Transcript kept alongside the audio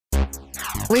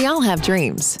We all have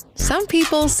dreams. Some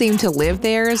people seem to live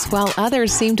theirs while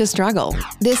others seem to struggle.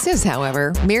 This is,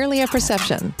 however, merely a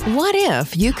perception. What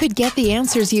if you could get the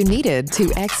answers you needed to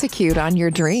execute on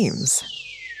your dreams?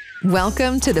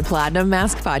 Welcome to the Platinum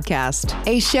Mask Podcast,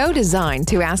 a show designed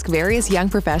to ask various young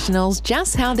professionals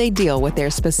just how they deal with their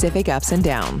specific ups and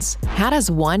downs. How does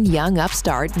one young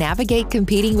upstart navigate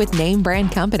competing with name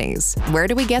brand companies? Where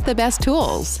do we get the best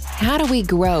tools? How do we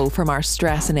grow from our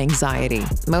stress and anxiety?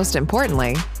 Most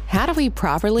importantly, how do we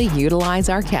properly utilize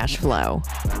our cash flow?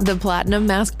 The Platinum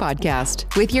Mask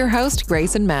Podcast with your host,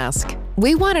 Grayson Mask.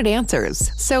 We wanted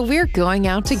answers, so we're going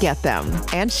out to get them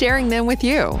and sharing them with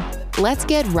you. Let's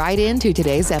get right into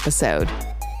today's episode.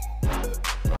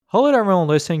 Hello to everyone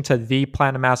listening to the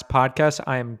Platinum Mask Podcast.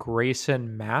 I am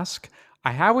Grayson Mask.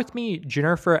 I have with me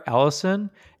Jennifer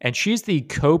Ellison, and she's the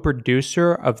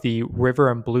co-producer of the River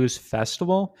and Blues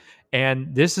Festival.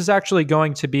 And this is actually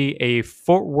going to be a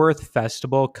Fort Worth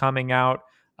festival coming out,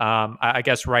 I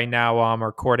guess right now I'm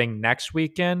recording next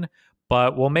weekend.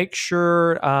 But we'll make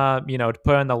sure, to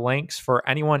put in the links for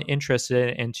anyone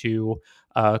interested into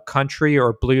country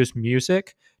or blues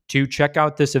music to check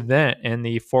out this event in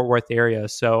the Fort Worth area.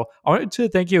 So I wanted to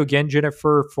thank you again,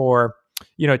 Jennifer, for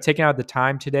taking out the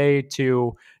time today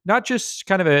to not just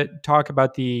kind of talk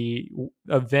about the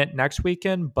event next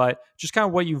weekend, but just kind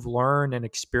of what you've learned and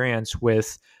experienced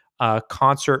with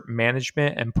concert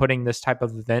management and putting this type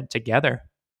of event together.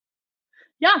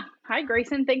 Yeah. Hi,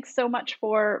 Grayson. Thanks so much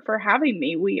for having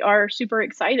me. We are super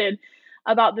excited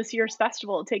about this year's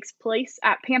festival. It takes place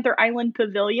at Panther Island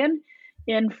Pavilion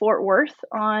in Fort Worth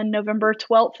on November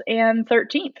 12th and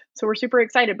 13th. So we're super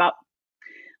excited about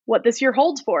what this year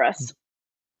holds for us.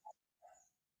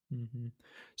 Mm-hmm.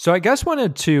 So I guess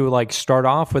wanted to start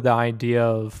off with the idea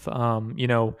of,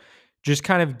 just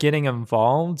kind of getting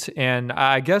involved. And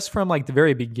I guess from the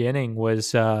very beginning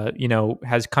was,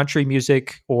 has country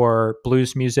music or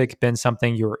blues music been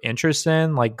something you were interested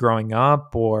in, growing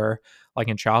up or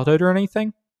in childhood or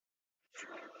anything?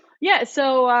 Yeah,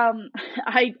 so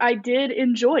I did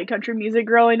enjoy country music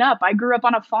growing up. I grew up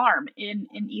on a farm in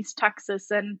East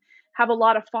Texas and have a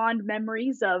lot of fond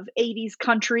memories of 80s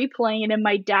country playing in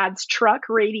my dad's truck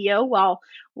radio while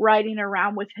riding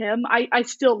around with him. I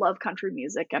still love country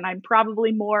music, and I'm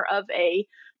probably more of a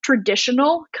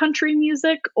traditional country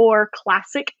music or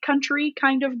classic country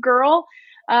kind of girl.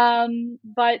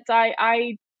 But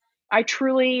I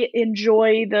truly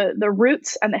enjoy the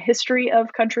roots and the history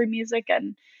of country music,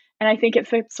 and I think it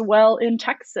fits well in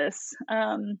Texas.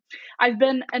 I've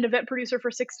been an event producer for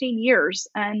 16 years,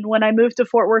 and when I moved to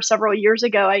Fort Worth several years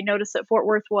ago, I noticed that Fort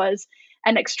Worth was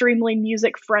an extremely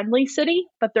music-friendly city,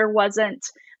 but there wasn't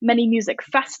many music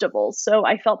festivals, so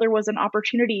I felt there was an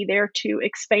opportunity there to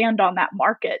expand on that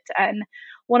market. And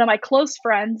one of my close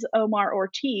friends, Omar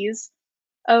Ortiz,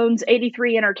 owns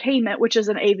 83 Entertainment, which is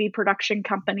an AV production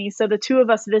company. So the two of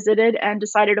us visited and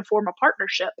decided to form a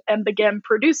partnership and begin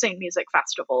producing music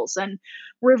festivals. And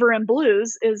River and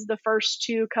Blues is the first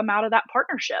to come out of that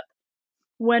partnership.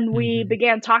 When we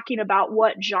began talking about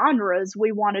what genres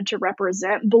we wanted to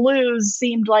represent, blues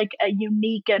seemed like a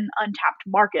unique and untapped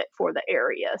market for the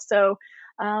area. So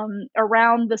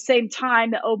around the same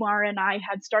time that Omar and I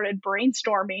had started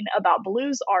brainstorming about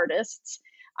blues artists,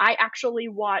 I actually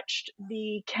watched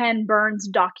the Ken Burns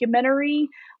documentary,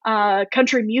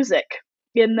 Country Music.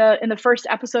 In the first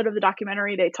episode of the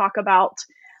documentary, they talk about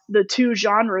the two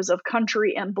genres of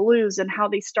country and blues and how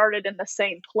they started in the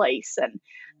same place. And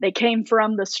they came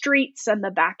from the streets and the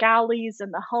back alleys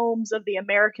and the homes of the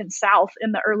American South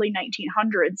in the early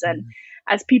 1900s. And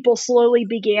as people slowly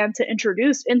began to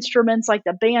introduce instruments like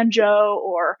the banjo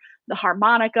or the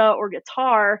harmonica or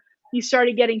guitar, you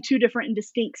started getting two different and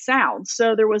distinct sounds.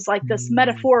 So there was this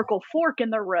metaphorical fork in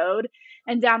the road,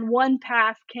 and down one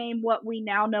path came what we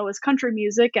now know as country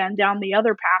music, and down the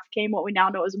other path came what we now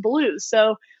know as blues.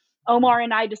 So Omar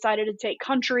and I decided to take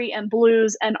country and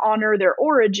blues and honor their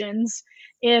origins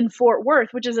in Fort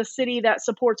Worth, which is a city that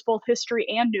supports both history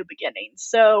and new beginnings.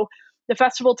 So the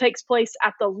festival takes place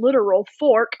at the literal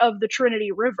fork of the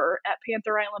Trinity River at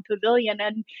Panther Island Pavilion,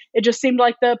 and it just seemed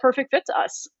like the perfect fit to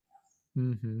us.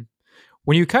 Mm-hmm.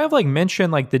 When you kind of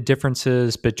mention the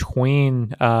differences between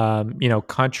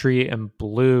country and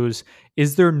blues,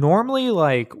 is there normally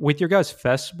with your guys'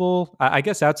 festival, I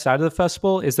guess outside of the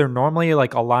festival, is there normally a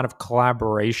lot of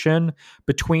collaboration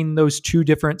between those two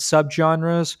different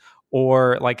subgenres,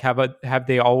 or have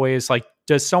they always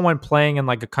does someone playing in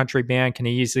a country band can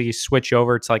easily switch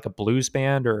over to a blues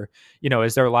band, or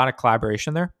is there a lot of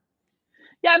collaboration there?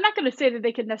 Yeah, I'm not going to say that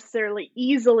they could necessarily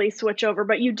easily switch over,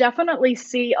 but you definitely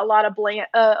see a lot of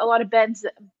bands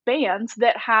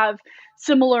that have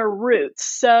similar roots.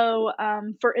 So,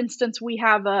 for instance, we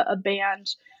have a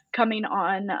band coming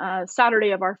on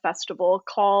Saturday of our festival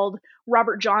called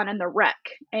Robert John and the Wreck,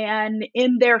 and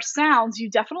in their sounds, you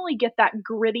definitely get that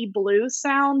gritty blues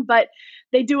sound, but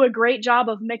they do a great job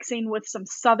of mixing with some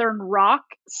southern rock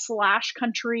slash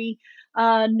country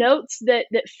notes that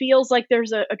feels like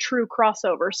there's a true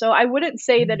crossover. So I wouldn't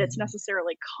say that it's Mhm.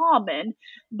 necessarily common,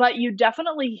 but you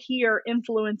definitely hear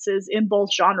influences in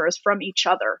both genres from each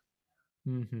other.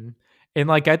 Mhm. And,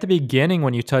 like, at the beginning,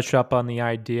 when you touched up on the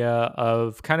idea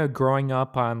of kind of growing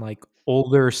up on, like,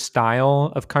 older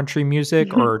style of country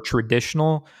music or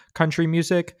traditional country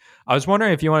music, I was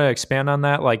wondering if you wanna expand on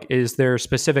that, like, is there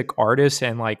specific artists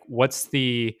and, like, what's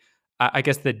the I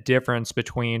guess the difference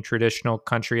between traditional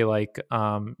country, like,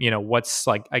 what's,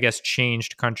 like, I guess,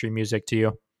 changed country music to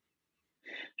you?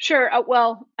 Sure.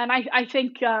 Well, and I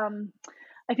think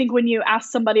when you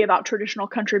ask somebody about traditional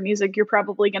country music, you're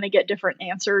probably going to get different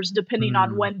answers depending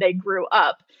on Mm. when they grew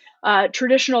up.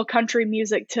 Traditional country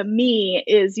music to me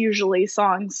is usually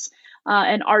songs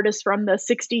and artists from the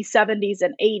 60s, 70s,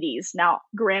 and 80s. Now,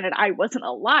 granted, I wasn't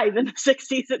alive in the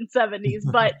 60s and 70s,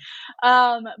 but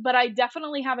I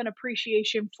definitely have an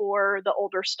appreciation for the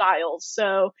older styles.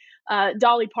 So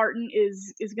Dolly Parton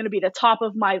is going to be the top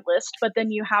of my list, but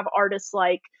then you have artists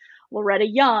like Loretta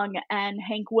Young and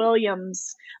Hank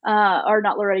Williams, or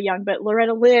not Loretta Young, but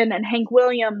Loretta Lynn and Hank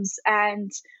Williams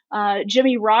and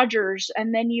Jimmy Rogers,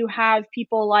 and then you have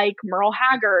people like Merle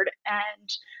Haggard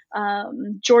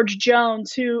and George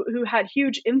Jones, who had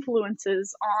huge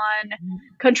influences on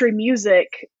country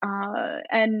music,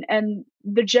 and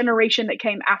the generation that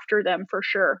came after them for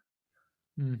sure.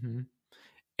 Mhm.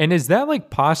 And is that, like,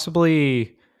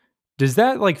 possibly does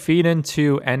that, like, feed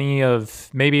into any of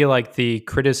maybe, like, the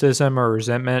criticism or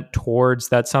resentment towards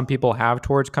that some people have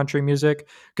towards country music?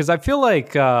 Because I feel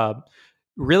like,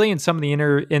 really in some of the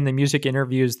in the music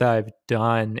interviews that I've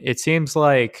done, it seems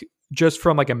like just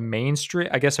from, like, a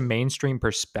mainstream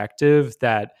perspective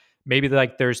that maybe,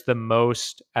 like, there's the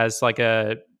most as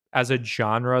a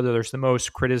genre, there's the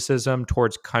most criticism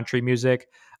towards country music,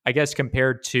 I guess,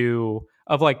 compared to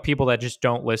of, like, people that just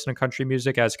don't listen to country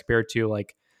music as compared to,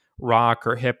 like, rock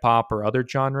or hip hop or other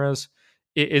genres.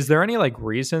 Is there any like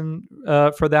reason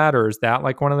for that, or is that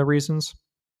like one of the reasons?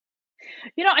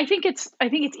 I think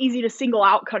it's easy to single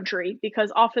out country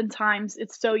because oftentimes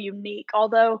it's so unique.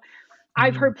 Although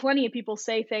I've Mm, heard plenty of people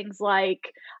say things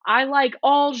like, I like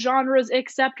all genres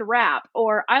except rap,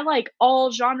 or I like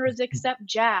all genres except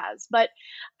jazz. But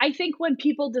I think when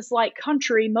people dislike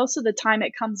country, most of the time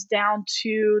it comes down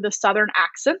to the Southern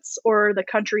accents or the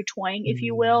country twang, if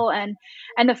you mm, will, and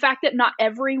the fact that not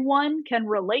everyone can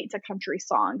relate to country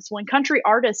songs. When country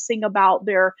artists sing about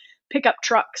their pickup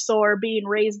trucks or being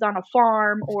raised on a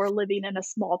farm or living in a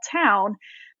small town,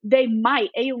 they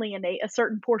might alienate a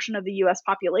certain portion of the US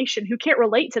population who can't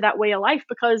relate to that way of life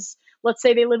because let's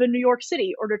say they live in New York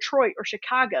City or Detroit or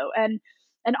Chicago, and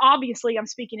obviously I'm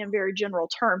speaking in very general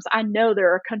terms. I know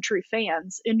there are country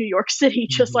fans in New York City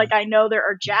just like mhm. I know there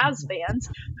are jazz fans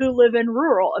who live in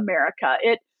rural America.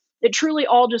 It truly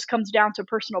all just comes down to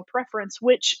personal preference,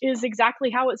 which is exactly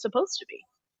how it's supposed to be.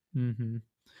 Mhm.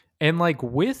 And like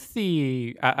with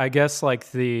the, I guess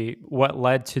like the what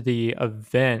led to the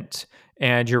event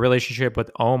and your relationship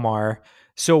with Omar.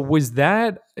 So was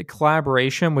that a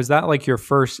collaboration? Was that like your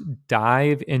first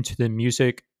dive into the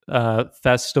music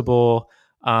festival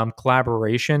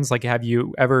collaborations? Like, have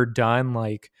you ever done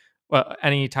like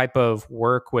any type of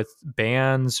work with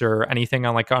bands or anything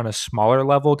on like on a smaller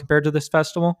level compared to this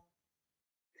festival?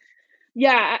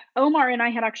 Yeah, Omar and I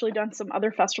had actually done some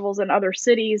other festivals in other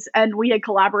cities, and we had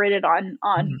collaborated on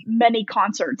Mhm. many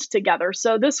concerts together.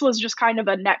 So this was just kind of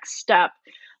a next step.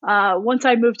 Once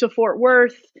I moved to Fort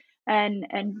Worth and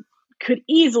could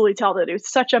easily tell that it was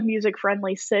such a music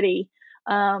friendly city,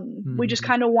 we just Mhm.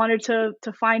 kind of wanted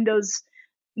to find those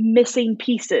missing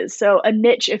pieces, so a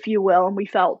niche, if you will, and we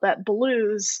felt that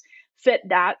blues fit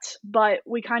that, but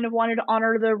we kind of wanted to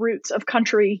honor the roots of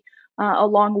country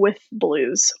along with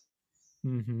blues.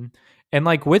 Mhm. And,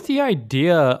 like, with the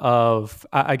idea of,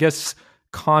 I guess,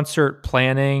 concert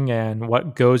planning and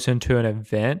what goes into an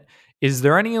event, is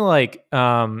there any, like,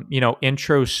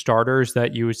 intro starters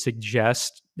that you would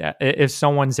suggest that if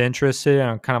someone's interested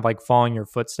in kind of, like, following your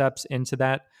footsteps into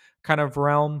that kind of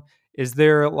realm? Is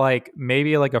there, like,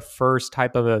 maybe, like, a first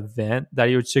type of event that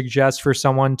you would suggest for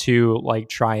someone to, like,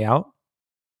 try out?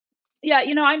 Yeah,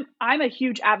 I'm a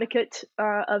huge advocate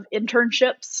of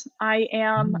internships. I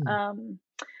am. Mm.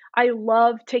 I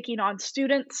love taking on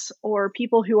students or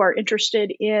people who are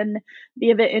interested in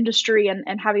the event industry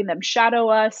and having them shadow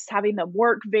us, having them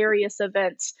work various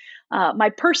events.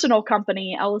 My personal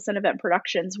company, Ellison Event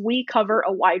Productions, we cover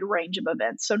a wide range of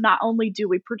events. So not only do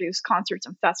we produce concerts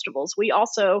and festivals, we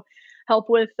also help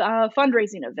with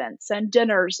fundraising events and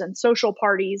dinners and social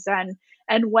parties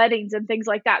and weddings and things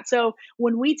like that. So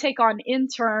when we take on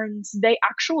interns, they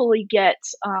actually get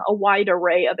a wide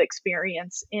array of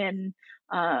experience in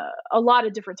a lot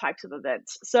of different types of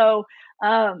events. So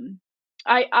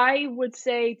I would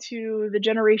say to the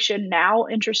generation now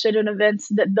interested in events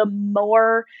that the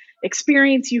more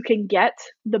experience you can get,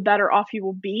 the better off you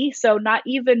will be. So not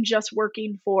even just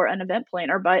working for an event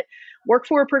planner, but work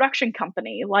for a production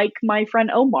company like my friend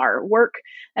Omar, work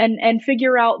and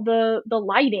figure out the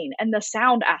lighting and the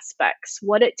sound aspects,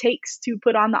 what it takes to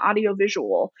put on the audio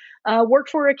visual. Work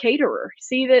for a caterer,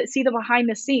 see the behind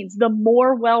the scenes. The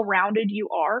more well-rounded you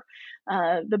are,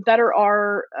 the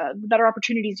better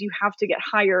opportunities you have to get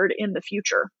hired in the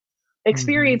future. Hmm.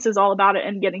 Experience is all about it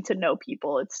and getting to know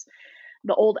people. It's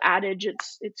the old adage,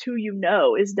 it's who you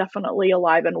know is definitely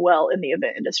alive and well in the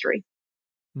event industry.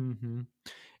 Hmm.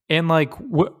 And like,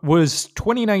 was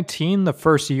 2019 the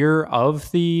first year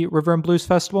of the River and Blues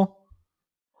Festival?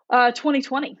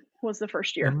 2020 was the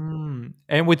first year.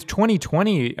 And with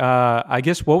 2020, I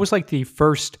guess what was like the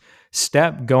first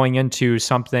step going into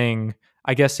something,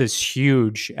 I guess, as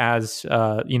huge as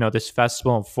this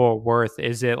festival in Fort Worth?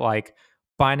 Is it like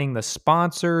finding the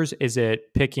sponsors? Is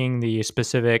it picking the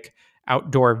specific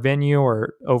outdoor venue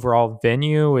or overall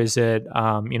venue? Is it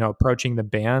approaching the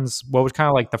bands? What was kind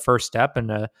of like the first step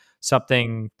into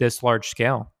something this large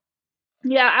scale?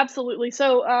 Yeah, absolutely.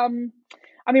 So,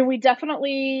 I mean, we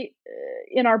definitely,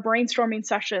 in our brainstorming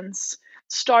sessions,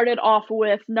 started off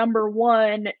with number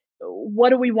one,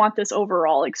 what do we want this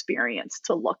overall experience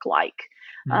to look like?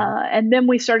 Mm. And then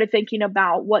we started thinking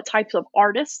about what types of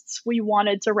artists we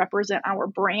wanted to represent our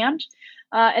brand.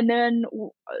 And then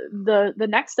the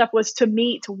next step was to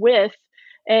meet with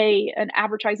an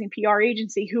advertising PR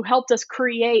agency who helped us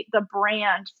create the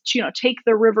brand, take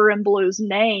the River and Blues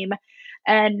name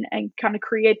and kind of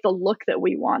create the look that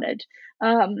we wanted.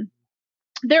 Um,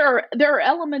 there are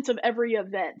elements of every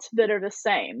event that are the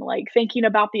same, like thinking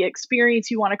about the experience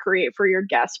you want to create for your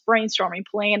guests, brainstorming,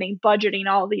 planning, budgeting,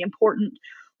 all the important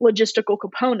logistical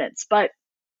components. But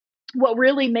what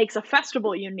really makes a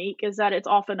festival unique is that it's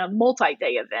often a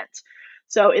multi-day event.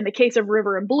 So in the case of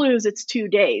River and Blues, it's 2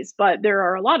 days, but there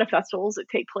are a lot of festivals that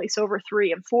take place over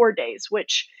 3 and 4 days,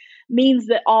 which means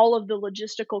that all of the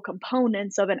logistical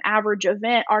components of an average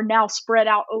event are now spread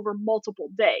out over multiple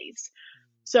days.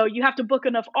 So you have to book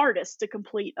enough artists to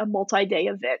complete a multi-day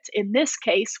event. In this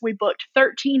case, we booked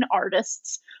 13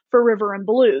 artists for River and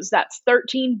Blues. That's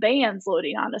 13 bands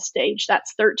loading on a stage.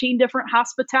 That's 13 different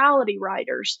hospitality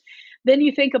riders. Then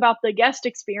you think about the guest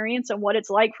experience and what it's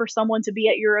like for someone to be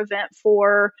at your event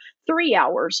for 3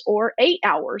 hours or 8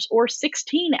 hours or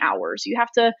 16 hours. You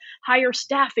have to hire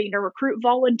staffing or recruit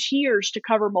volunteers to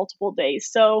cover multiple days.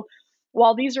 So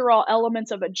while these are all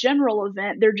elements of a general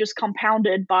event, they're just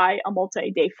compounded by a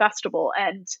multi-day festival.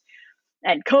 And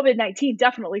COVID-19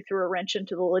 definitely threw a wrench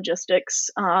into the logistics,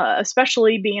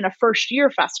 especially being a first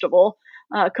year festival.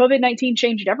 COVID-19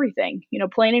 changed everything.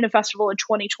 Planning a festival in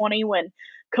 2020 when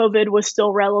COVID was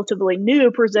still relatively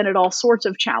new presented all sorts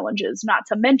of challenges, not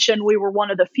to mention we were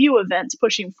one of the few events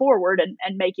pushing forward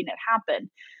and making it happen.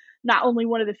 Not only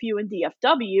one of the few in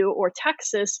DFW or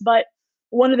Texas, but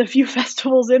one of the few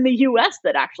festivals in the US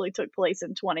that actually took place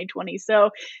in 2020. So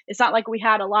it's not like we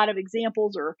had a lot of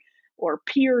examples or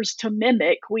peers to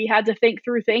mimic. We had to think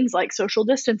through things like social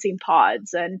distancing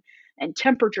pods and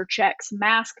temperature checks,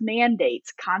 mask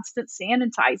mandates, constant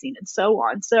sanitizing, and so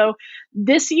on. So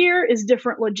this year is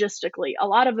different logistically. A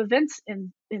lot of events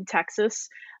in Texas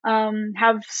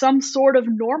have some sort of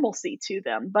normalcy to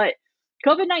them, but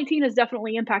COVID-19 has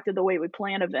definitely impacted the way we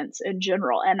plan events in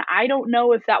general, and I don't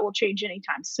know if that will change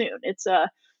anytime soon. It's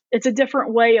a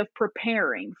different way of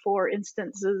preparing. For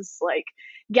instances, like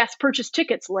guests purchase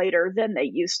tickets later than they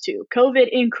used to. COVID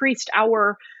increased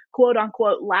our quote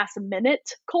unquote last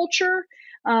minute culture.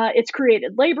 It's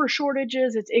created labor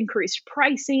shortages. It's increased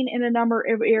pricing in a number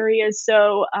of areas.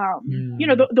 So, Mm.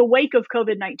 the wake of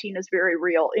COVID-19 is very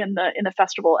real in the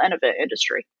festival and event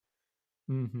industry.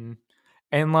 Hmm.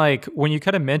 And like when you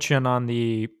kind of mention on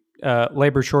the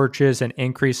labor shortages and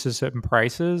increases in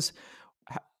prices,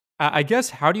 h- I guess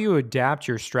how do you adapt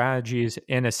your strategies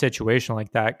in a situation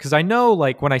like that? Because I know,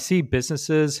 like when I see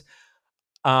businesses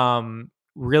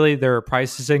really their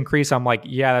prices increase, I'm like,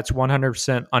 yeah, that's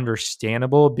 100%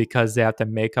 understandable because they have to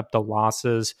make up the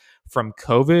losses from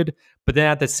COVID. But then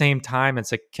at the same time,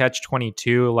 it's a catch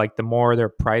 22. Like the more their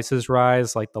prices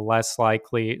rise, like the less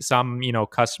likely some,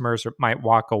 customers might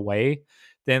walk away.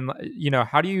 Then,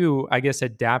 how do you, I guess,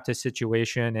 adapt a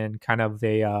situation in kind of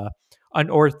a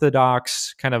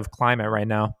unorthodox kind of climate right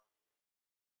now?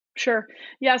 Sure.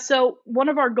 Yeah. So one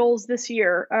of our goals this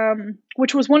year,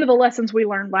 which was one of the lessons we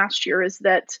learned last year, is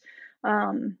that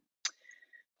um,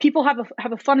 people have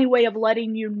a funny way of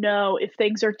letting you know if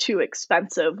things are too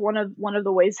expensive. One of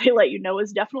the ways they let you know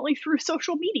is definitely through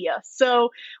social media. So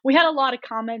we had a lot of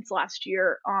comments last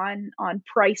year on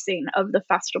pricing of the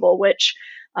festival, which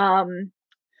um,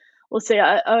 let's say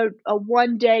a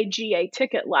 1 day GA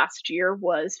ticket last year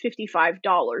was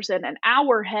 $55, and an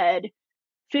hour head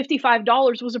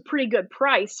 $55 was a pretty good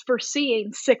price for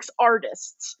seeing 6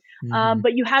 artists. Hmm.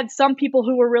 But you had some people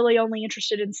who were really only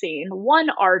interested in seeing one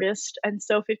artist, and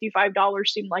so $55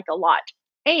 seemed like a lot.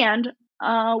 And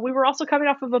we were also coming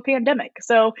off of a pandemic,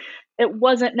 so it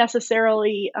wasn't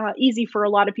necessarily easy for a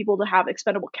lot of people to have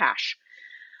expendable cash.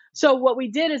 So what we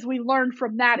did is we learned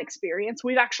from that experience.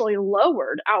 We've actually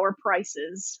lowered our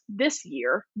prices this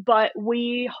year, but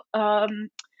we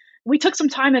took some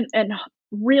time and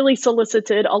really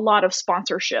solicited a lot of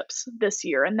sponsorships this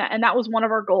year, and that was one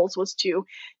of our goals, was to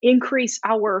increase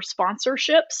our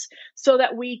sponsorships so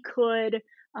that we could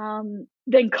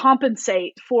then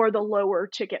compensate for the lower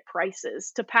ticket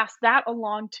prices, to pass that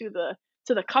along to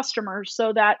the customers,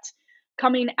 so that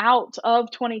coming out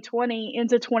of 2020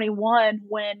 into 21,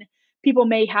 when people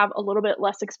may have a little bit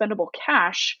less expendable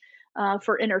cash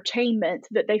for entertainment,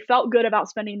 that they felt good about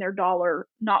spending their dollar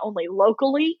not only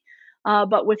locally,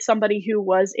 but with somebody who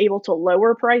was able to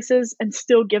lower prices and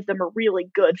still give them a really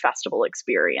good festival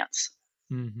experience.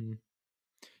 Hmm.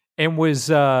 And was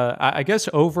I guess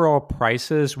overall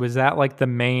prices, was that like the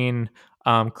main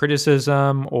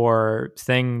criticism or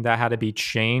thing that had to be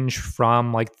changed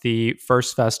from like the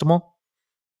first festival?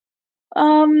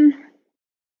 Um,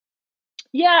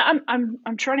 yeah,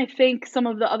 I'm trying to think some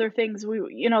of the other things.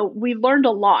 We learned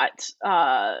a lot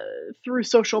through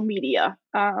social media.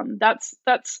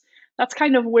 That's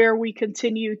kind of where we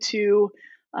continue to,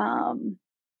 um,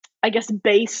 I guess,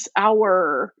 base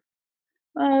our.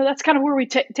 That's kind of where we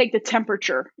take the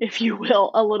temperature, if you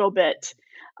will, a little bit.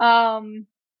 Um,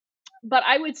 but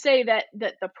I would say that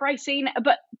the pricing,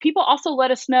 but people also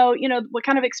let us know, what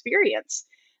kind of experience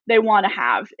they want to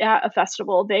have at a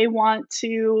festival. They want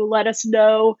to let us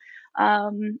know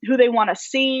who they want to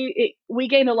see. We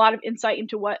gained a lot of insight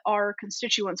into what our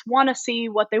constituents want to see,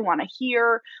 what they want to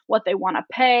hear, what they want to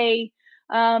pay.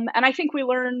 And I think we'll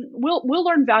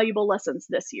learn valuable lessons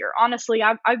this year. Honestly,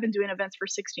 I've been doing events for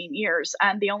 16 years,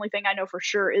 and the only thing I know for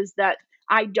sure is that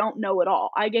I don't know it all.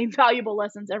 I gain valuable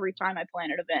lessons every time I plan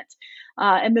an event,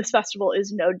 and this festival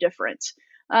is no different.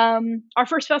 Our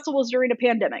first festival was during a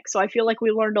pandemic, so I feel like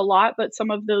we learned a lot, but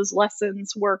some of those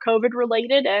lessons were COVID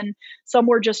related, and some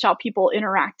were just how people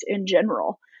interact in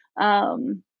general.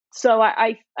 So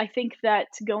I think that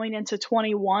going into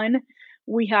 21,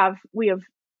 we have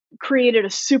created a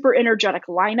super energetic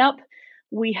lineup.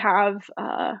 We have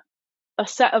a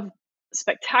set of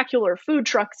spectacular food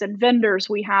trucks and vendors.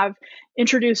 We have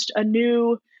introduced a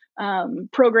new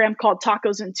program called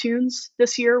Tacos and Tunes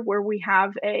this year, where we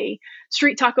have a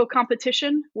street taco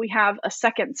competition. We have a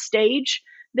second stage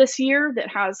this year that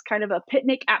has kind of a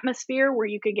picnic atmosphere where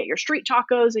you can get your street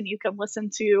tacos and you can listen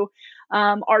to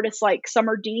artists like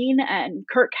Summer Dean and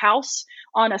Kirk House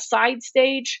on a side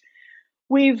stage.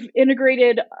 We've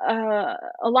integrated a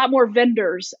lot more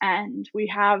vendors, and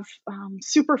we have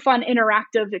super fun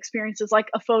interactive experiences like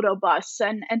a photo bus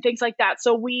and things like that.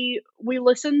 So we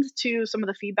listened to some of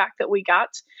the feedback that we got,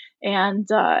 and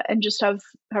just have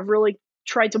really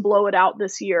tried to blow it out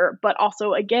this year. But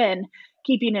also, again,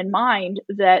 keeping in mind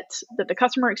that the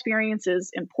customer experience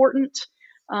is important,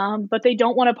 but they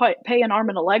don't want to pay an arm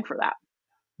and a leg for that.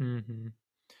 Hmm.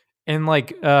 And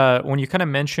like when you kind of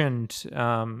mentioned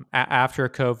after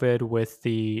COVID with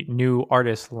the new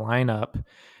artist lineup,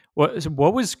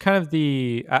 what was kind of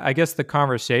the I guess the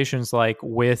conversations like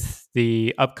with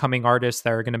the upcoming artists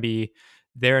that are going to be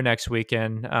there next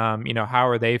weekend? How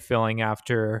are they feeling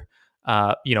after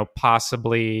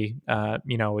possibly a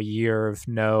year of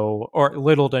no or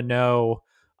little to no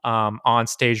on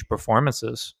stage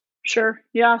performances? Sure.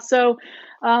 Yeah. So,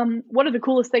 one of the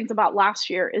coolest things about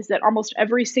last year is that almost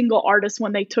every single artist,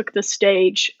 when they took the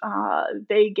stage,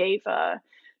 they gave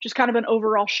just kind of an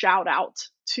overall shout out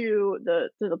to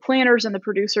the planners and the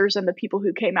producers and the people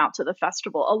who came out to the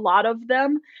festival. A lot of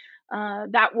them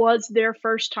that was their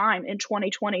first time in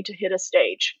 2020 to hit a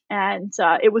stage, and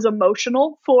it was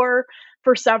emotional for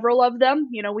several of them.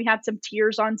 You know, we had some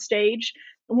tears on stage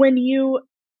when you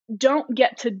don't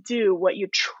get to do what you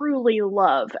truly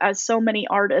love, as so many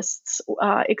artists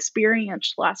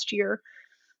experienced last year,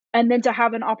 and then to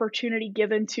have an opportunity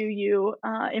given to you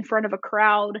in front of a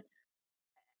crowd.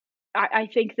 I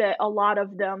think that a lot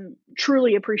of them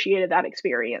truly appreciated that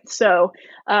experience. So,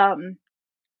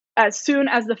 as soon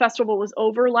as the festival was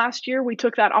over last year, we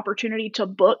took that opportunity to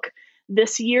book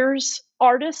this year's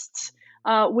artists.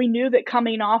 We knew that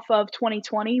coming off of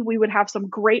 2020, we would have some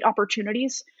great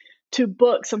opportunities to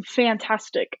book some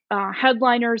fantastic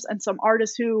headliners and some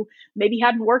artists who maybe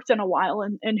hadn't worked in a while,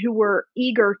 and who were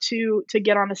eager to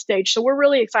get on a stage. So we're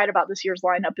really excited about this year's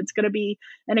lineup. It's going to be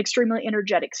an extremely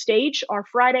energetic stage. Our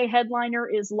Friday headliner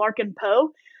is Larkin Poe,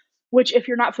 which, if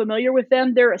you're not familiar with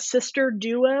them, they're a sister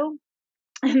duo,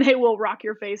 and they will rock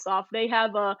your face off. They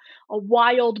have a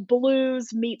wild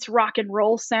blues meets rock and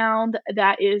roll sound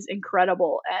that is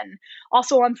incredible. And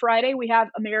also on Friday, we have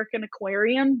American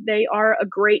Aquarium. They are a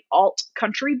great alt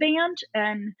country band.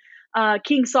 And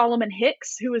King Solomon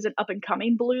Hicks, who is an up and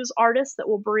coming blues artist that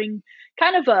will bring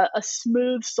kind of a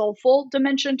smooth, soulful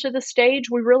dimension to the stage.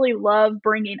 We really love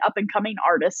bringing up and coming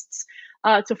artists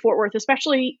to Fort Worth,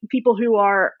 especially people who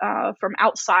are from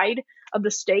outside of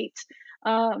the state.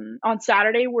 On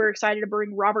Saturday, we're excited to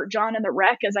bring Robert John and the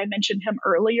Wreck, as I mentioned him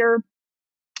earlier.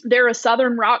 They're a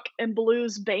Southern rock and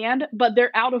blues band, but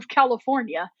they're out of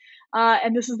California.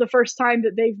 And this is the first time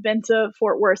that they've been to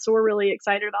Fort Worth, so we're really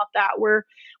excited about that.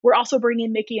 We're also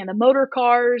bringing Mickey and the Motor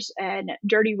Cars and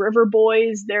Dirty River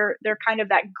Boys. They're kind of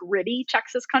that gritty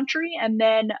Texas country. And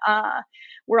then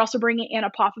we're also bringing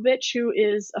Anna Popovich, who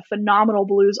is a phenomenal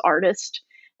blues artist.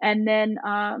 And then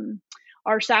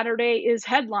our Saturday is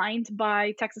headlined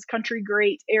by Texas country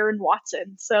great Aaron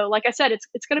Watson. So, like I said,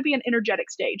 it's going to be an energetic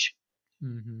stage.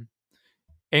 Mm-hmm.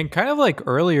 And kind of like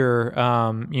earlier,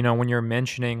 when you're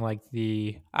mentioning like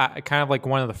the kind of like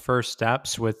one of the first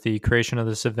steps with the creation of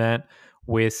this event,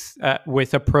 with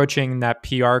approaching that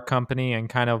PR company and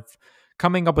kind of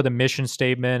coming up with a mission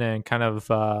statement and kind of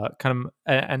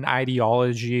an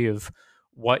ideology of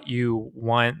what you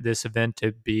want this event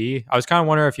to be. I was kind of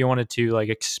wondering if you wanted to like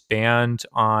expand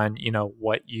on,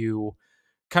 what you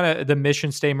kind of the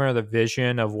mission statement or the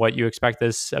vision of what you expect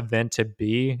this event to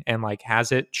be, and like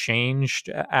has it changed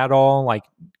at all, like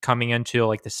coming into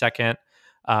like the second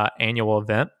annual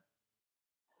event?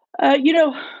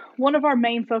 One of our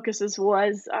main focuses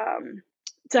was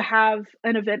to have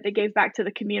an event that gave back to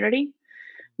the community.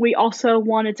 We also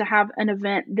wanted to have an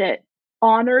event that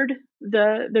honored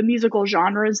the musical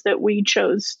genres that we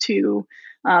chose to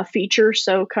feature,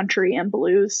 so country and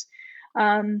blues.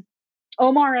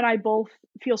 Omar and I both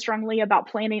feel strongly about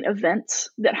planning events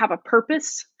that have a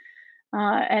purpose,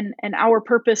 and our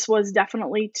purpose was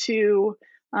definitely to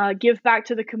give back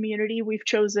to the community. We've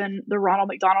chosen the Ronald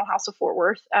McDonald House of Fort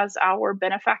Worth as our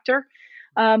benefactor,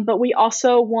 but we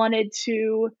also wanted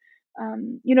to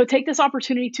take this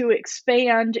opportunity to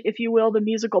expand, if you will, the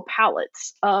musical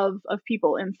palettes of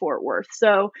people in Fort Worth.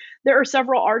 So there are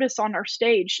several artists on our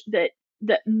stage that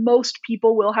most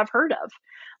people will have heard of,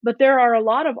 but there are a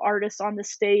lot of artists on the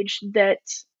stage that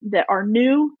are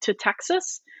new to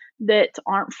Texas, that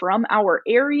aren't from our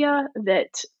area,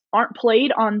 that aren't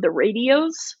played on the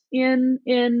radios in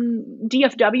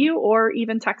DFW or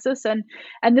even Texas, and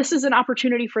this is an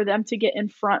opportunity for them to get in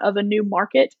front of a new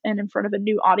market and in front of a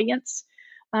new audience.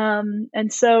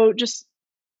 And so just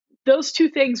those two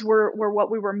things were what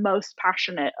we were most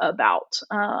passionate about.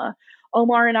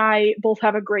 Omar and I both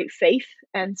have a great faith,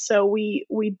 and so we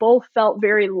both felt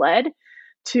very led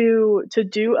to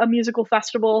do a musical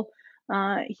festival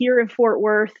here in Fort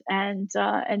Worth, and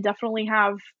definitely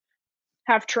have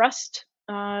trust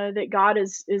that God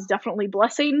is definitely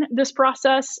blessing this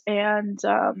process, and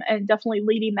definitely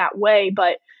leading that way.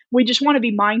 But we just want to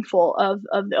be mindful of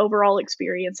the overall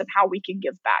experience and how we can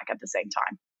give back at the same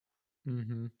time.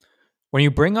 Mm-hmm. When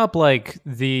you bring up like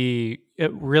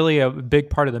really a big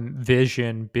part of the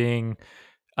vision being,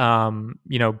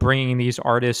 bringing these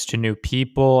artists to new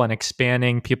people and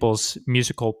expanding people's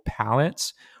musical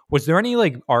palettes, was there any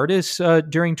like artists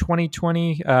during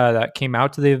 2020 that came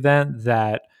out to the event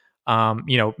that,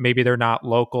 maybe they're not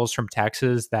locals from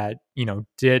Texas that,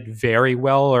 did very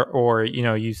well, or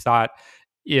you thought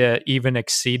even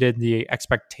exceeded the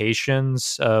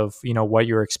expectations of, what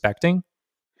you were expecting?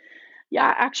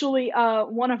 Yeah, actually,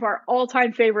 one of our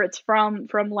all-time favorites from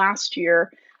last year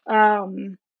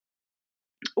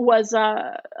was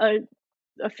a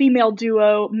female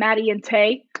duo, Maddie and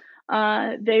Tay.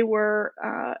 They were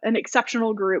an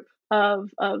exceptional group.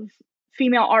 of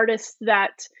female artists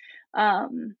that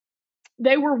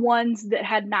they were ones that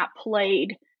had not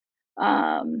played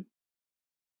um,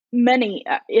 many,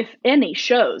 if any,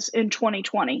 shows in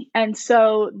 2020. And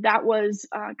so that was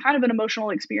kind of an emotional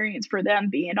experience for them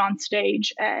being on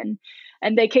stage. And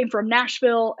they came from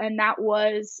Nashville, and that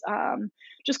was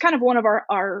just kind of one of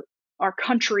our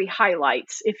country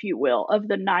highlights, if you will, of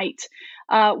the night.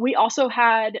 We also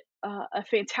had a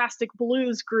fantastic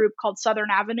blues group called Southern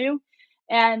Avenue,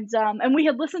 and we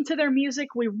had listened to their music.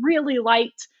 We really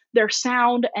liked their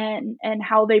sound and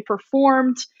how they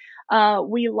performed.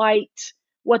 We liked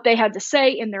what they had to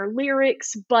say in their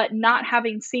lyrics, but not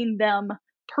having seen them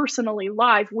personally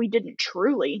live, we didn't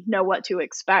truly know what to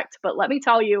expect. But let me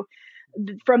tell you,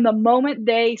 from the moment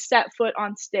they set foot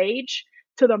on stage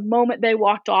to the moment they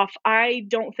walked off, I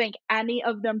don't think any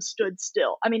of them stood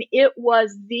still. I mean, it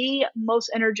was the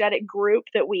most energetic group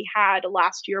that we had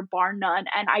last year, bar none.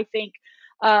 And I think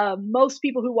most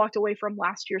people who walked away from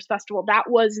last year's festival, that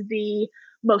was the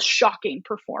most shocking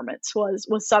performance was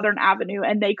Southern Avenue,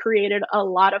 and they created a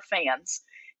lot of fans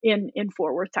in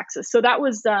Fort Worth, Texas. So that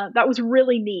was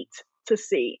really neat to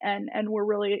see, and we're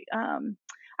really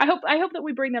I hope that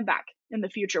we bring them back in the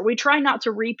future. We try not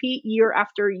to repeat year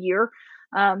after year.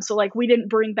 So like we didn't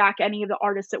bring back any of the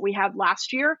artists that we had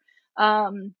last year.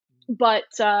 But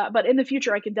in the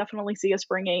future, I can definitely see us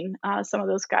bringing some of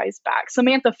those guys back.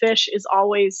 Samantha Fish is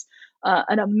always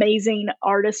an amazing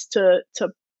artist to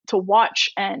watch,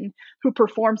 and who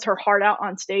performs her heart out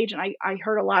on stage. And I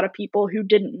heard a lot of people who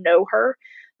didn't know her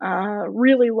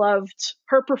really loved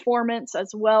her performance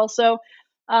as well. So,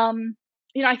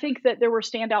 I think that there were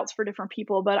standouts for different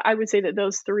people, but I would say that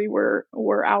those three were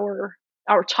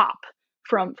our top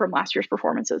from last year's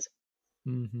performances.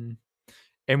 Mm-hmm.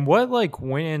 And what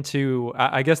went into,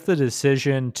 I guess, the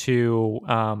decision to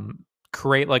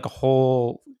create a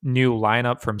whole new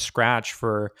lineup from scratch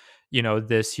for,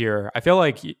 this year? I feel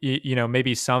like,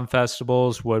 maybe some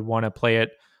festivals would want to play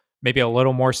it maybe a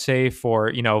little more safe, or,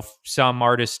 if some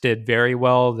artists did very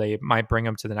well, they might bring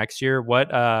them to the next year. What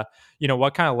kind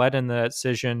of led in the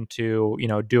decision to,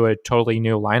 do a totally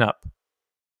new lineup?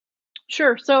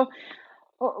 Sure. So,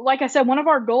 like I said, one of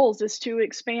our goals is to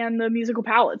expand the musical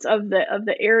palettes of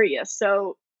the area.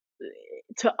 So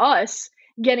to us,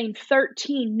 getting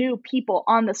 13 new people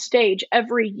on the stage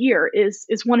every year is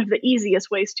one of the easiest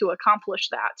ways to accomplish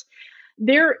that.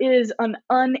 There is an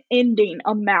unending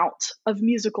amount of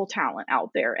musical talent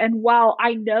out there. And while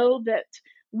I know that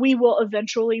we will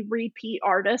eventually repeat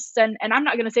artists, and I'm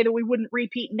not going to say that we wouldn't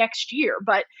repeat next year,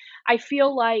 but I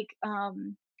feel like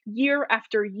year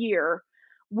after year,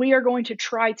 we are going to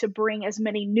try to bring as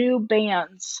many new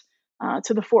bands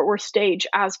to the Fort Worth stage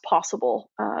as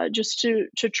possible, just to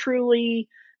truly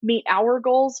meet our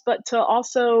goals, but to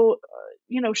also,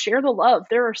 share the love.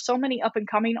 There are so many up and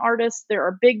coming artists. There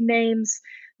are big names.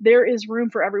 There is room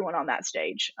for everyone on that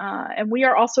stage, and we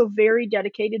are also very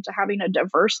dedicated to having a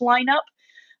diverse lineup.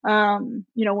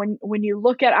 When you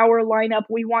look at our lineup,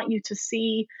 we want you to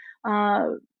see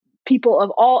people of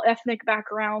all ethnic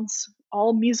backgrounds,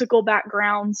 all musical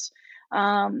backgrounds.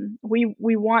 We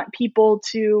want people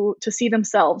to see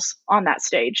themselves on that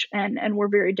stage, and we're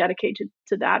very dedicated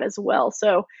to that as well.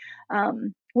 So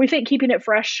we think keeping it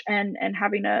fresh and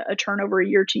having a turnover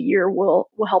year to year will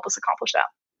help us accomplish that.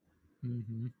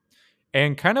 Mm-hmm.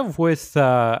 And kind of with,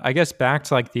 I guess, back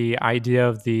to the idea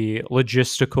of the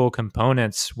logistical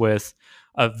components with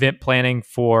event planning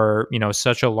for,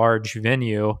 such a large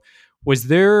venue. Was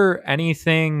there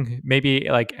anything, maybe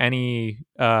any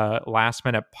last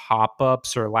minute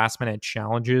pop-ups or last minute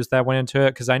challenges that went into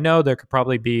it? Because I know there could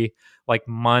probably be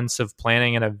months of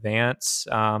planning in advance.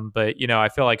 But, I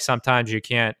feel like sometimes you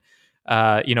can't,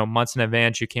 months in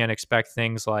advance, you can't expect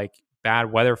things like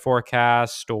bad weather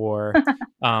forecast or,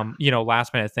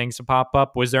 last minute things to pop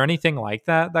up. Was there anything like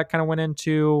that kind of went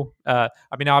into,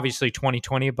 obviously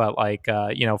 2020, but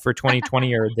for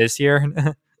 2020 or this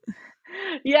year?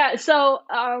 Yeah. So,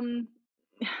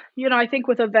 I think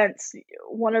with events,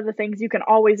 one of the things you can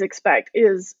always expect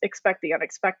the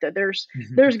unexpected. There's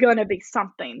going to be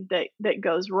something that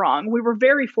goes wrong. We were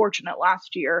very fortunate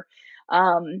last year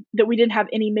that we didn't have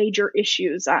any major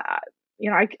issues. I've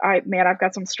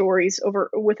got some stories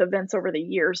with events over the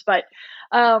years, but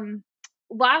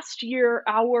last year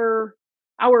our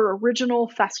original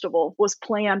festival was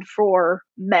planned for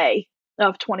May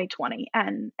of 2020,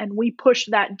 and we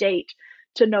pushed that date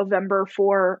to November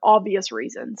for obvious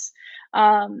reasons.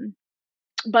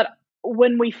 But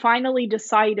when we finally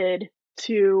decided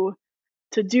to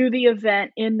do the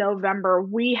event in November,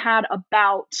 we had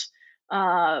about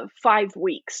 5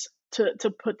 weeks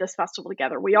to put this festival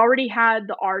together. We already had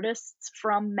the artists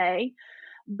from May,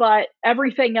 but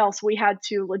everything else we had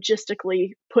to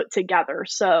logistically put together.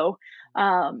 So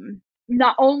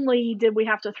not only did we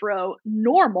have to throw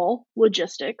normal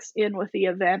logistics in with the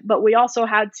event, but we also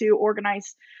had to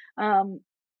organize um,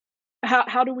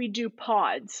 how do we do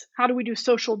pods? How do we do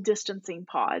social distancing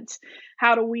pods?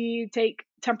 How do we take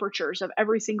temperatures of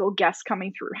every single guest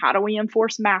coming through? How do we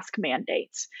enforce mask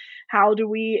mandates? How do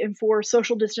we enforce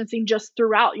social distancing just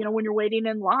throughout, when you're waiting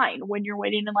in line, when you're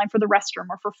waiting in line for the restroom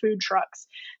or for food trucks?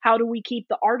 How do we keep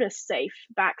the artists safe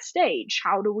backstage?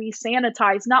 How do we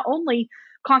sanitize, not only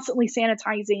constantly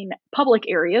sanitizing public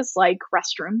areas like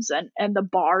restrooms and the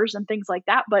bars and things like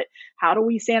that, but how do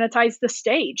we sanitize the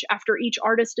stage after each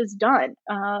artist is done?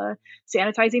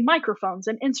 Sanitizing microphones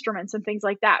and instruments and things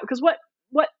like that. Because what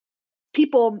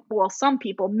some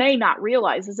people may not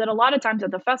realize is that a lot of times at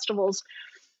the festivals,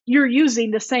 you're using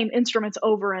the same instruments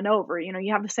over and over.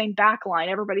 You have the same backline.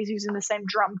 Everybody's using the same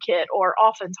drum kit, or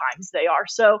oftentimes they are.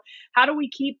 So how do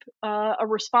we keep a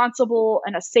responsible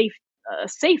and a safe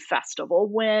festival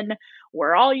when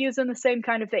we're all using the same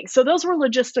kind of thing? So those were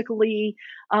logistical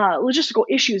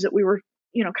issues that we were,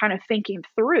 kind of thinking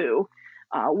through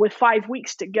with 5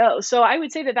 weeks to go. So I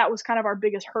would say that was kind of our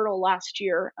biggest hurdle last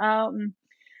year.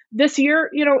 This year,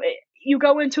 you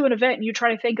go into an event and you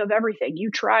try to think of everything.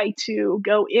 You try to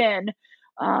go in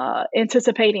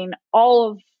anticipating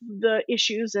all of the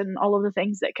issues and all of the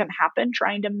things that can happen,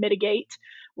 trying to mitigate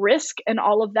risk and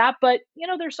all of that. But,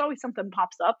 there's always something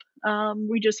pops up.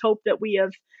 We just hope that we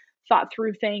have thought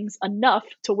through things enough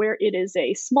to where it is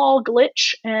a small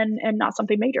glitch and not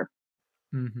something major.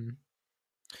 Mm-hmm.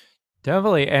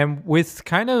 Definitely. And with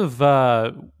kind of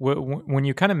when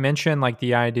you kind of mention like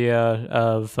the idea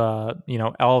of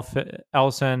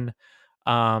Ellison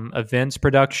events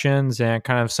productions and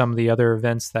kind of some of the other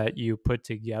events that you put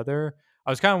together, I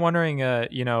was kind of wondering,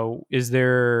 is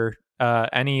there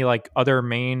any like other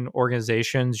main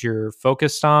organizations you're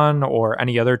focused on, or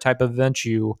any other type of events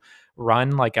you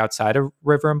run like outside of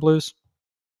River and Blues?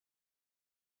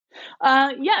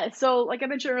 Yeah. So like I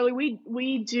mentioned earlier,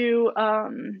 we do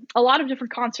a lot of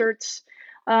different concerts.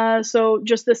 So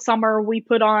just this summer, we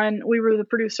were the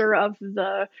producer of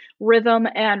the Rhythm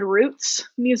and Roots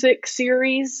music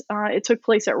series. It took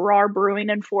place at Raw Brewing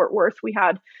in Fort Worth. We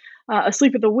had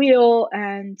Asleep at the Wheel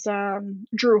and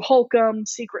Drew Holcomb,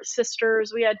 Secret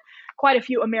Sisters. We had quite a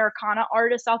few Americana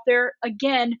artists out there.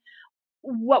 Again,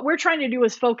 what we're trying to do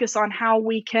is focus on how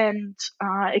we can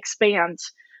expand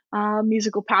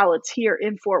musical palettes here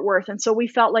in Fort Worth. And so we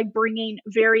felt like bringing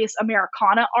various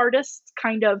Americana artists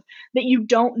kind of that you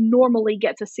don't normally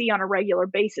get to see on a regular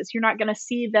basis. You're not going to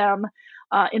see them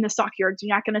in the stockyards.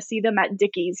 You're not going to see them at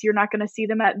Dickies. You're not going to see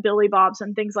them at Billy Bob's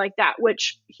and things like that,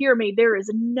 which, hear me, there is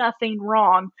nothing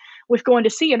wrong with going to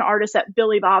see an artist at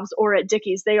Billy Bob's or at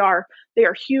Dickies. They are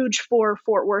huge for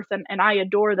Fort Worth, and I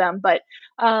adore them. But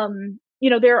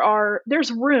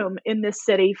there's room in this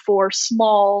city for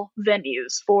small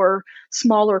venues, for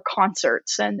smaller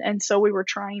concerts, and so we were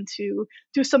trying to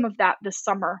do some of that this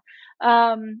summer.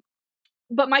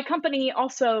 But my company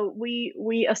also,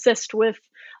 we assist with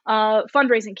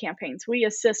fundraising campaigns. We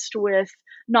assist with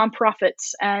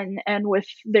nonprofits and with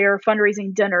their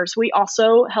fundraising dinners. We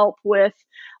also help with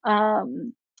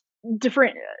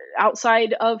different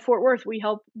outside of Fort Worth. We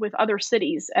help with other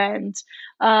cities, and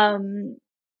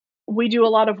we do a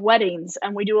lot of weddings,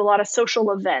 and we do a lot of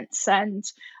social events. And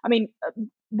I mean,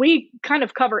 we kind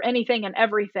of cover anything and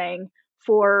everything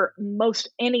for most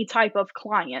any type of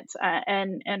client.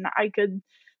 And I could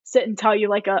sit and tell you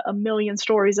like a million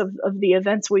stories of the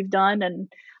events we've done. And,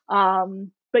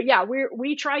 but yeah,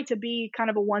 we try to be kind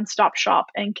of a one-stop shop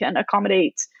and can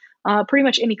accommodate pretty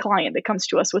much any client that comes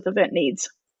to us with event needs.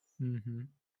 Mm-hmm.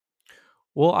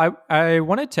 Well, I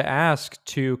wanted to ask,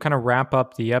 to kind of wrap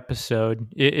up the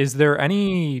episode, is there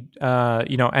any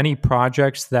any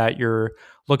projects that you're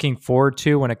looking forward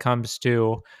to when it comes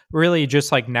to really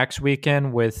just like next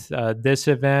weekend with this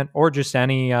event, or just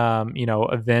any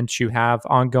events you have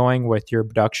ongoing with your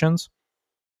productions?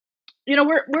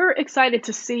 We're excited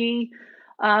to see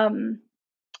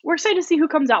who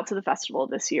comes out to the festival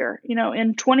this year.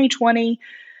 In 2020,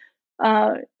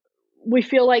 we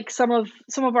feel like some of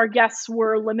our guests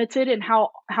were limited in how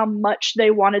much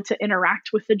they wanted to interact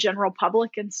with the general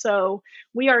public, and so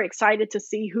we are excited to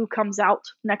see who comes out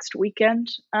next weekend.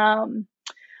 One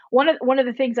of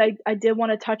the things I did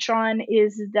want to touch on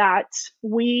is that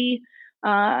we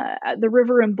the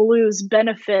River and Blues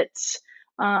benefits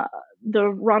the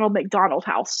Ronald McDonald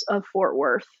House of Fort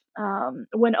Worth.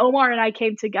 When Omar and I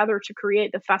came together to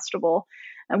create the festival,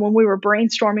 and when we were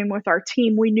brainstorming with our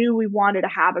team, we knew we wanted to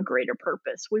have a greater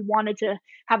purpose. We wanted to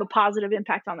have a positive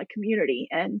impact on the community.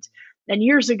 And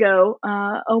years ago,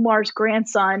 Omar's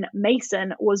grandson,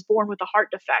 Mason, was born with a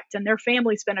heart defect, and their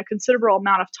family spent a considerable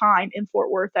amount of time in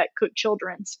Fort Worth at Cook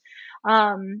Children's.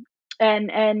 And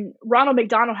Ronald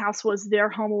McDonald House was their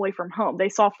home away from home. They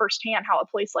saw firsthand how a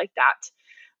place like that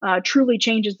truly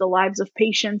changes the lives of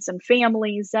patients and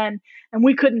families. And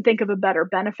we couldn't think of a better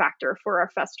benefactor for our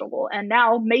festival. And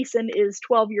now Mason is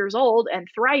 12 years old and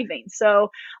thriving. So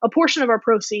a portion of our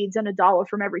proceeds and $1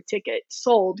 from every ticket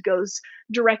sold goes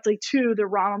directly to the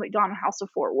Ronald McDonald House of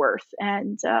Fort Worth,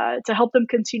 and to help them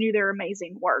continue their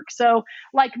amazing work. So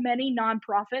like many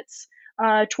nonprofits,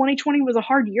 2020 was a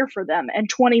hard year for them, and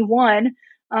 21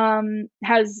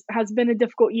 has been a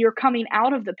difficult year coming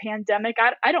out of the pandemic.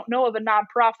 I don't know of a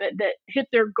nonprofit that hit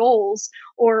their goals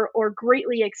or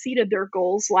greatly exceeded their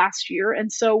goals last year, and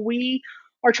so we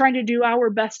are trying to do our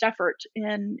best effort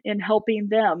in helping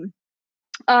them.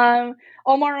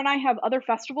 Omar and I have other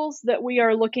festivals that we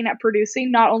are looking at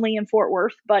producing, not only in Fort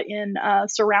Worth, but in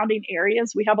surrounding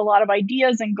areas. We have a lot of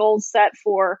ideas and goals set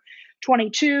for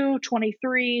 22,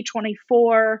 23,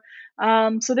 24.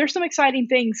 So there's some exciting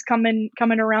things coming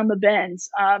around the bends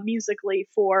musically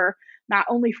for not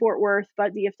only Fort Worth,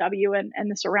 but DFW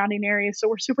and the surrounding areas. So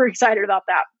we're super excited about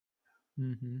that.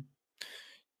 Mm-hmm.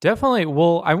 Definitely.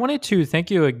 Well, I wanted to thank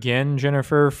you again,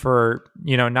 Jennifer, for,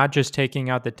 not just taking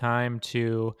out the time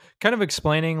to kind of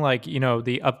explaining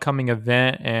the upcoming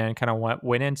event and kind of what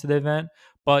went into the event,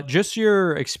 but just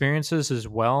your experiences as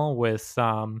well with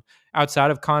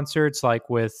outside of concerts, like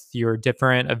with your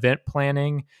different event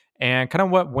planning and kind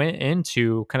of what went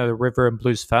into kind of the River and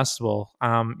Blues Festival.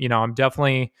 I'm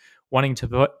definitely wanting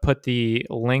to put the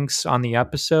links on the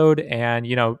episode and,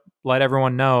 let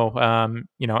everyone know,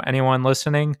 anyone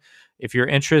listening, if you're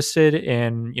interested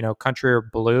in, country or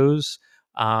blues,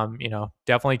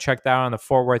 definitely check that out in the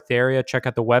Fort Worth area. Check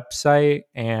out the website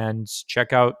and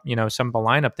check out, some of the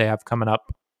lineup they have coming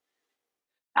up.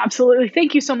 Absolutely.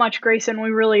 Thank you so much, Grayson. We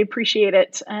really appreciate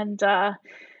it. And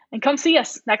come see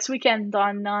us next weekend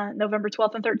on November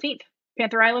 12th and 13th,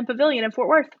 Panther Island Pavilion in Fort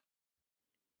Worth.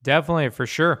 Definitely, for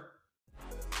sure.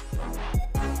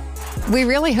 We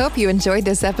really hope you enjoyed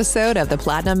this episode of the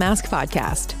Platinum Mask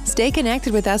Podcast. Stay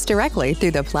connected with us directly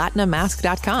through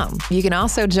theplatinummask.com. You can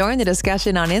also join the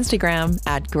discussion on Instagram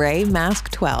at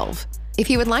GrayMask12. If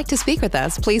you would like to speak with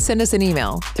us, please send us an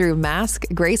email through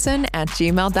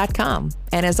maskgrayson@gmail.com.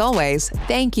 And as always,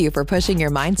 thank you for pushing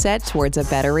your mindset towards a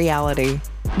better reality.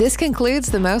 This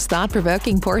concludes the most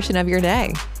thought-provoking portion of your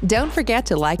day. Don't forget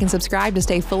to like and subscribe to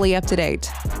stay fully up to date.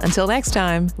 Until next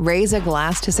time, raise a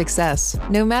glass to success,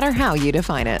 no matter how you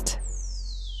define it.